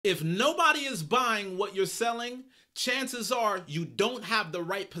If nobody is buying what you're selling, chances are you don't have the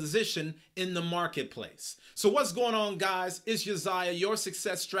right position in the marketplace. So what's going on, guys? It's Uzziah, your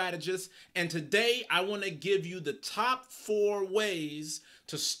success strategist, and today I want to give you the top 4 ways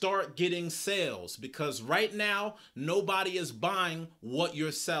to start getting sales, because right now nobody is buying what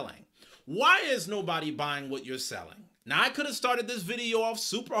you're selling. Why is nobody buying what you're selling? Now, I could have started this video off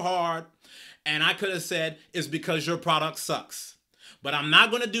super hard and I could have said it's because your product sucks. But I'm not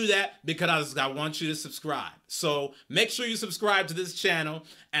going to do that because I want you to subscribe. So make sure you subscribe to this channel,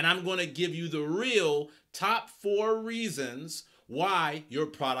 and I'm going to give you the real top 4 reasons why your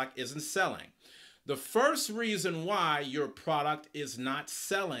product isn't selling. The first reason why your product is not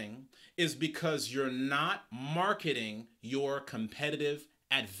selling is because you're not marketing your competitive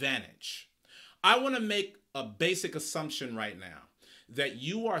advantage. I want to make a basic assumption right now that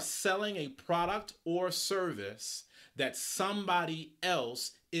you are selling a product or service that somebody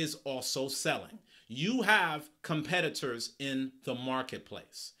else is also selling. You have competitors in the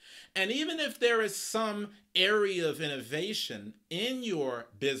marketplace. And even if there is some area of innovation in your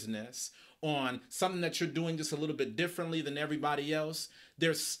business on something that you're doing just a little bit differently than everybody else,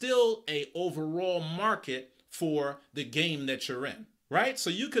 there's still an overall market for the game that you're in, right? So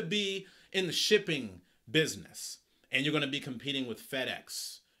you could be in the shipping business and you're going to be competing with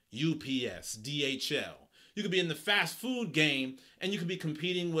FedEx, UPS, DHL. You could be in the fast food game and you could be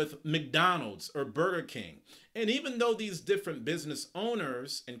competing with McDonald's or Burger King. And even though these different business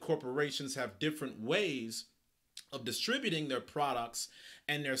owners and corporations have different ways of distributing their products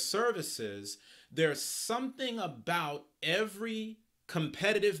and their services, there's something about every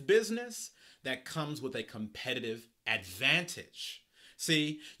competitive business that comes with a competitive advantage.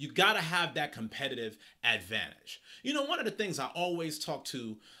 See, you got to have that competitive advantage. You know, one of the things I always talk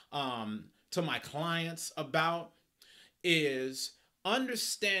to my clients about is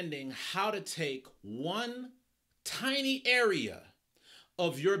understanding how to take one tiny area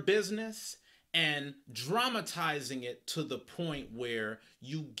of your business and dramatizing it to the point where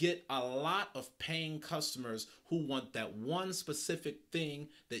you get a lot of paying customers who want that one specific thing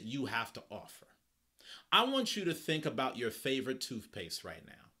that you have to offer. I want you to think about your favorite toothpaste right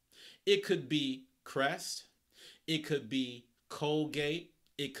now. It could be Crest, it could be Colgate,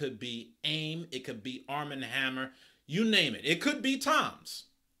 it could be AIM, it could be Arm & Hammer, you name it. It could be Tom's.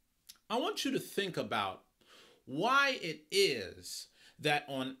 I want you to think about why it is that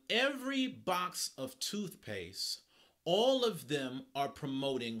on every box of toothpaste, all of them are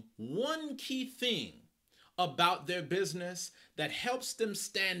promoting one key thing about their business that helps them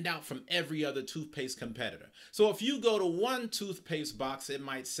stand out from every other toothpaste competitor. So if you go to one toothpaste box, it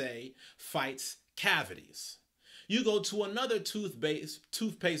might say fights cavities. You go to another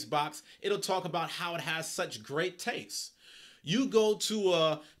toothpaste box, it'll talk about how it has such great taste. You go to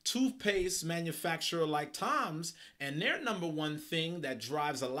a toothpaste manufacturer like Tom's, and their number one thing that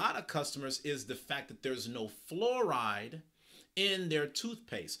drives a lot of customers is the fact that there's no fluoride in their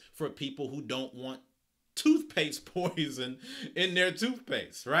toothpaste for people who don't want toothpaste poison in their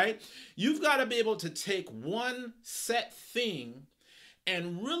toothpaste, right? You've got to be able to take one set thing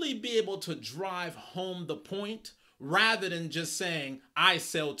and really be able to drive home the point rather than just saying, I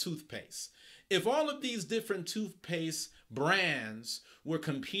sell toothpaste. If all of these different toothpaste brands were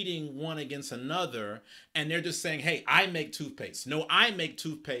competing one against another and they're just saying, hey, I make toothpaste. No, I make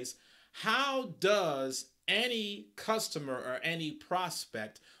toothpaste. How does any customer or any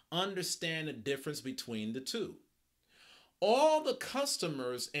prospect understand the difference between the two? All the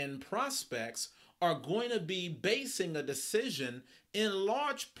customers and prospects are going to be basing a decision in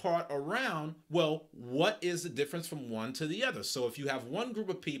large part around, well, what is the difference from one to the other? So if you have one group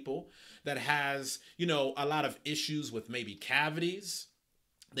of people that has, a lot of issues with maybe cavities,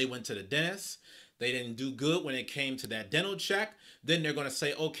 they went to the dentist, they didn't do good when it came to that dental check, then they're going to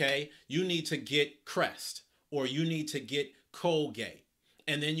say, okay, you need to get Crest or you need to get Colgate.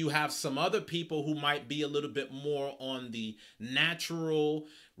 And then you have some other people who might be a little bit more on the natural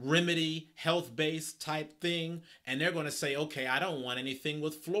remedy, health-based type thing. And they're going to say, okay, I don't want anything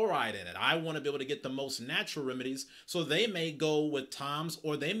with fluoride in it. I want to be able to get the most natural remedies. So they may go with Tom's,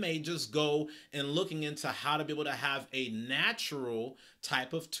 or they may just go and looking into how to be able to have a natural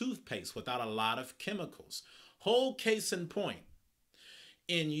type of toothpaste without a lot of chemicals. Whole case in point,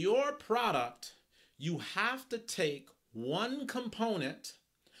 in your product, you have to take one component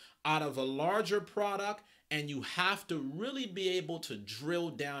out of a larger product, and you have to really be able to drill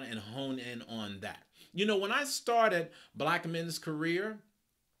down and hone in on that. When I started Black Men's Career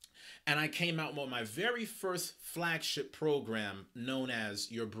and I came out with my very first flagship program known as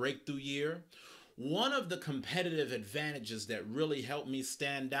Your Breakthrough Year, one of the competitive advantages that really helped me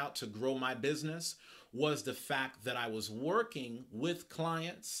stand out to grow my business was the fact that I was working with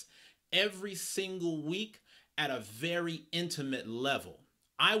clients every single week at a very intimate level.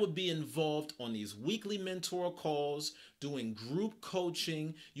 I would be involved on these weekly mentor calls, doing group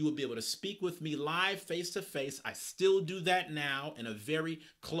coaching. You would be able to speak with me live face to face. I still do that now in a very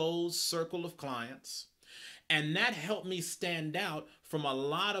closed circle of clients. And that helped me stand out from a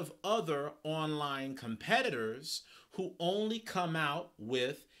lot of other online competitors who only come out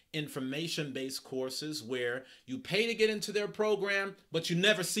with information-based courses where you pay to get into their program, but you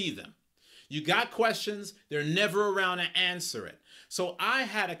never see them. You got questions, they're never around to answer it. So I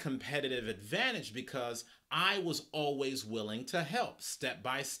had a competitive advantage because I was always willing to help step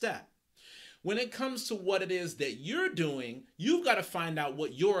by step. When it comes to what it is that you're doing, you've got to find out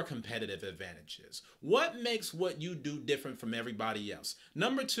what your competitive advantage is. What makes what you do different from everybody else?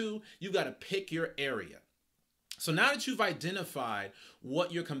 Number two, you've got to pick your area. So now that you've identified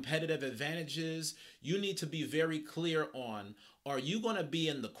what your competitive advantage is, you need to be very clear on, are you going to be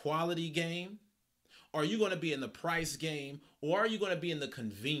in the quality game? Are you going to be in the price game? Or are you going to be in the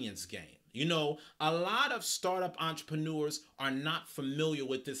convenience game? You know, a lot of startup entrepreneurs are not familiar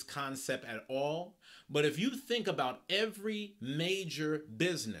with this concept at all. But if you think about every major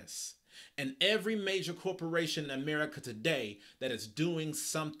business and every major corporation in America today that is doing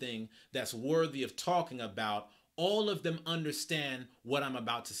something that's worthy of talking about, all of them understand what I'm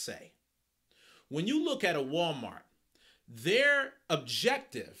about to say. When you look at a Walmart, their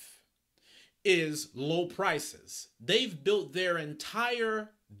objective is low prices. They've built their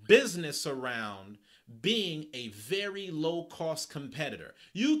entire business around being a very low-cost competitor.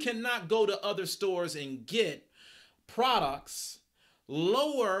 You cannot go to other stores and get products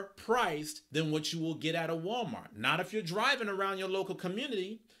lower priced than what you will get at a Walmart. Not if you're driving around your local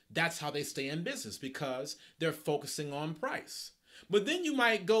community. That's how they stay in business, because they're focusing on price. But then you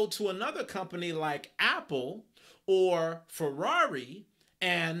might go to another company like Apple or Ferrari,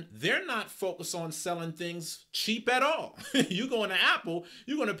 and they're not focused on selling things cheap at all. You go into Apple,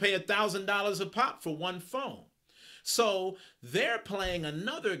 you're going to pay $1,000 a pop for one phone. So they're playing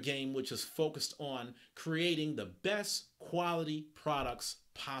another game which is focused on creating the best quality products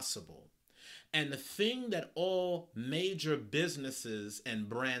possible. And the thing that all major businesses and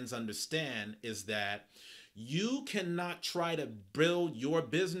brands understand is that you cannot try to build your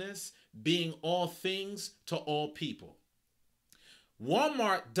business being all things to all people.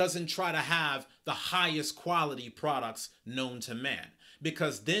 Walmart doesn't try to have the highest quality products known to man,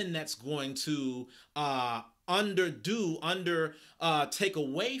 because then that's going to take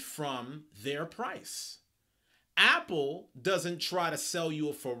away from their price. Apple doesn't try to sell you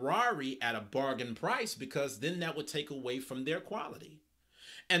a Ferrari at a bargain price, because then that would take away from their quality.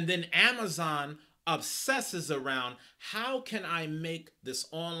 And then Amazon obsesses around, how can I make this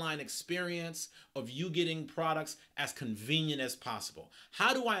online experience of you getting products as convenient as possible?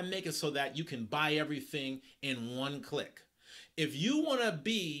 How do I make it so that you can buy everything in one click? If you want to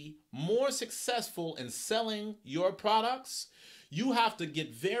be more successful in selling your products, you have to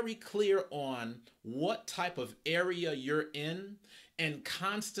get very clear on what type of area you're in and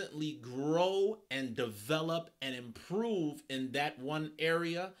constantly grow and develop and improve in that one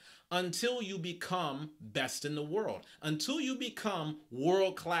area until you become best in the world. Until you become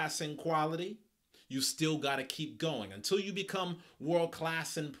world-class in quality, you still got to keep going until you become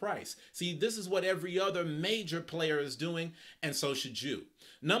world-class in price. See, this is what every other major player is doing, and so should you.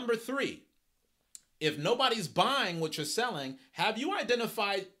 Number three, if nobody's buying what you're selling, have you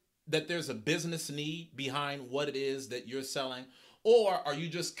identified that there's a business need behind what it is that you're selling? Or are you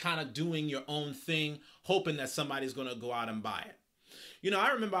just kind of doing your own thing, hoping that somebody's going to go out and buy it? You know,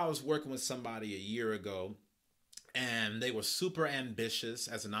 I remember I was working with somebody a year ago, and they were super ambitious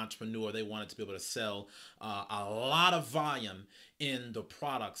as an entrepreneur. They wanted to be able to sell a lot of volume in the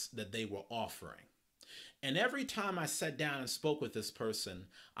products that they were offering. And every time I sat down and spoke with this person,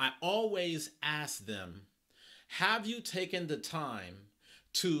 I always asked them, have you taken the time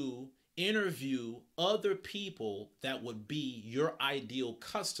to interview other people that would be your ideal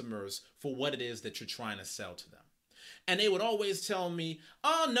customers for what it is that you're trying to sell to them? And they would always tell me,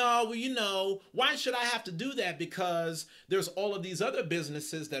 oh, no, well, you know, why should I have to do that? Because there's all of these other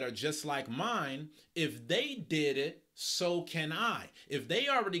businesses that are just like mine. If they did it, so can I. If they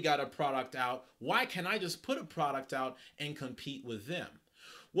already got a product out, why can't I just put a product out and compete with them?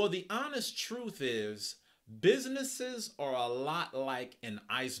 Well, the honest truth is businesses are a lot like an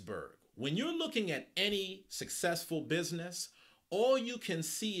iceberg. When you're looking at any successful business, all you can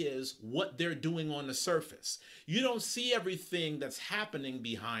see is what they're doing on the surface. You don't see everything that's happening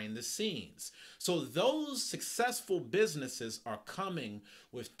behind the scenes. So those successful businesses are coming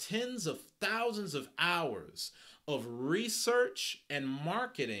with tens of thousands of hours of research and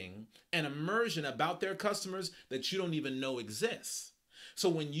marketing and immersion about their customers that you don't even know exists. So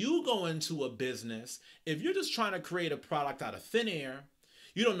when you go into a business, if you're just trying to create a product out of thin air,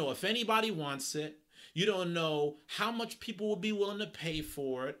 you don't know if anybody wants it, you don't know how much people will be willing to pay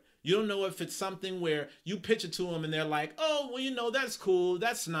for it, you don't know if it's something where you pitch it to them and they're like, oh, well, you know, that's cool,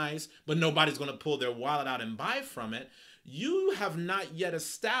 that's nice, but nobody's going to pull their wallet out and buy from it. You have not yet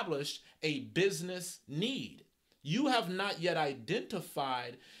established a business need. You have not yet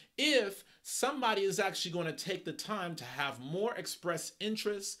identified if somebody is actually going to take the time to have more express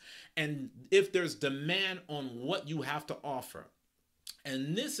interest and if there's demand on what you have to offer.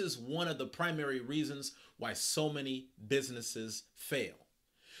 And this is one of the primary reasons why so many businesses fail.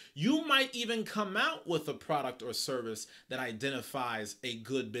 You might even come out with a product or service that identifies a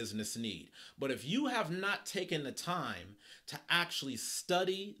good business need. But if you have not taken the time to actually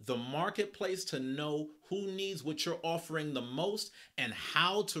study the marketplace to know who needs what you're offering the most and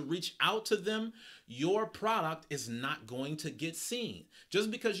how to reach out to them, your product is not going to get seen.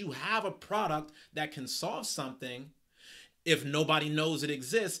 Just because you have a product that can solve something, if nobody knows it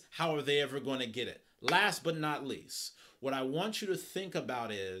exists, how are they ever going to get it? Last but not least, what I want you to think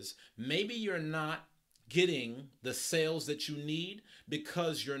about is maybe you're not getting the sales that you need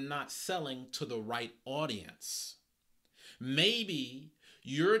because you're not selling to the right audience. Maybe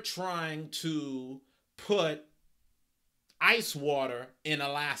you're trying to put ice water in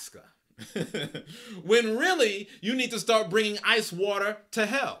Alaska when really you need to start bringing ice water to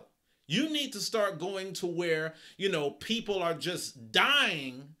hell. You need to start going to where, people are just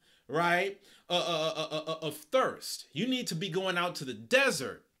dying, right, of thirst. You need to be going out to the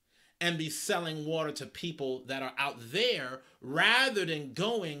desert and be selling water to people that are out there rather than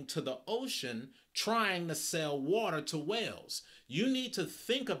going to the ocean trying to sell water to whales. You need to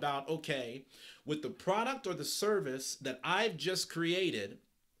think about, okay, with the product or the service that I've just created,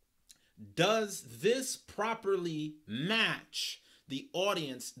 does this properly match the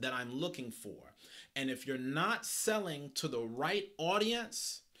audience that I'm looking for? And if you're not selling to the right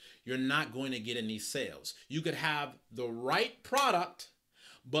audience, you're not going to get any sales. You could have the right product,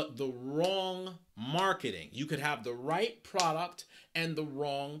 but the wrong marketing. You could have the right product and the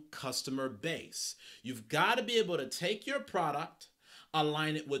wrong customer base. You've got to be able to take your product,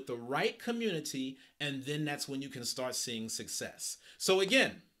 align it with the right community, and then that's when you can start seeing success. So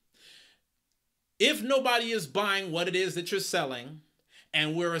again, if nobody is buying what it is that you're selling,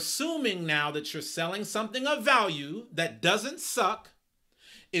 and we're assuming now that you're selling something of value that doesn't suck,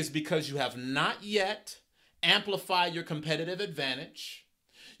 is because you have not yet amplified your competitive advantage.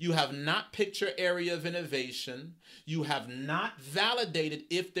 You have not picked your area of innovation. You have not validated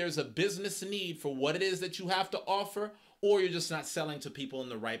if there's a business need for what it is that you have to offer, or you're just not selling to people in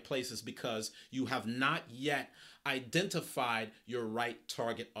the right places because you have not yet identified your right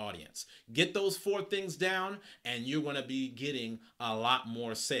target audience. Get those 4 things down and you're going to be getting a lot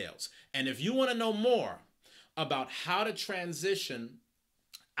more sales. And if you want to know more about how to transition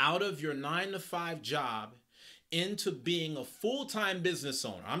out of your 9-to-5 job into being a full-time business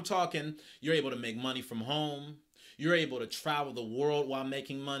owner, I'm talking you're able to make money from home, you're able to travel the world while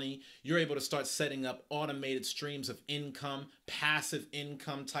making money, you're able to start setting up automated streams of income, passive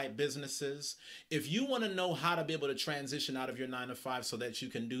income type businesses. If you want to know how to be able to transition out of your 9-to-5 so that you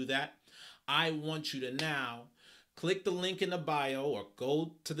can do that, I want you to now click the link in the bio or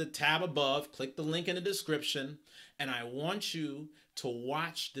go to the tab above, click the link in the description, and I want you to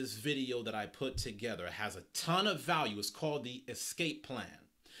watch this video that I put together. It has a ton of value. It's called the Escape Plan.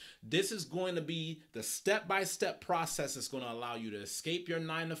 This is going to be the step-by-step process that's going to allow you to escape your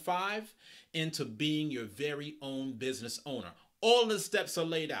 9-to-5 into being your very own business owner. All the steps are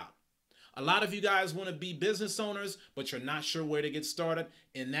laid out. A lot of you guys want to be business owners, but you're not sure where to get started.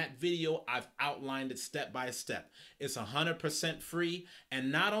 In that video, I've outlined it step by step. It's 100% free.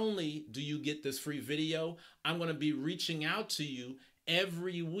 And not only do you get this free video, I'm going to be reaching out to you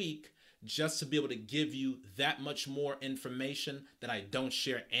every week just to be able to give you that much more information that I don't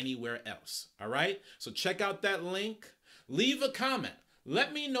share anywhere else. All right? So check out that link. Leave a comment.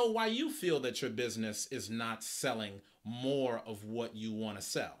 Let me know why you feel that your business is not selling more of what you want to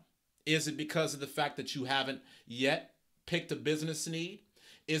sell. Is it because of the fact that you haven't yet picked a business need?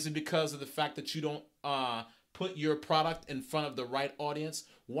 Is it because of the fact that you don't put your product in front of the right audience?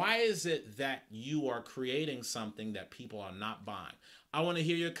 Why is it that you are creating something that people are not buying? I want to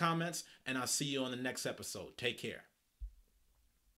hear your comments, and I'll see you on the next episode. Take care.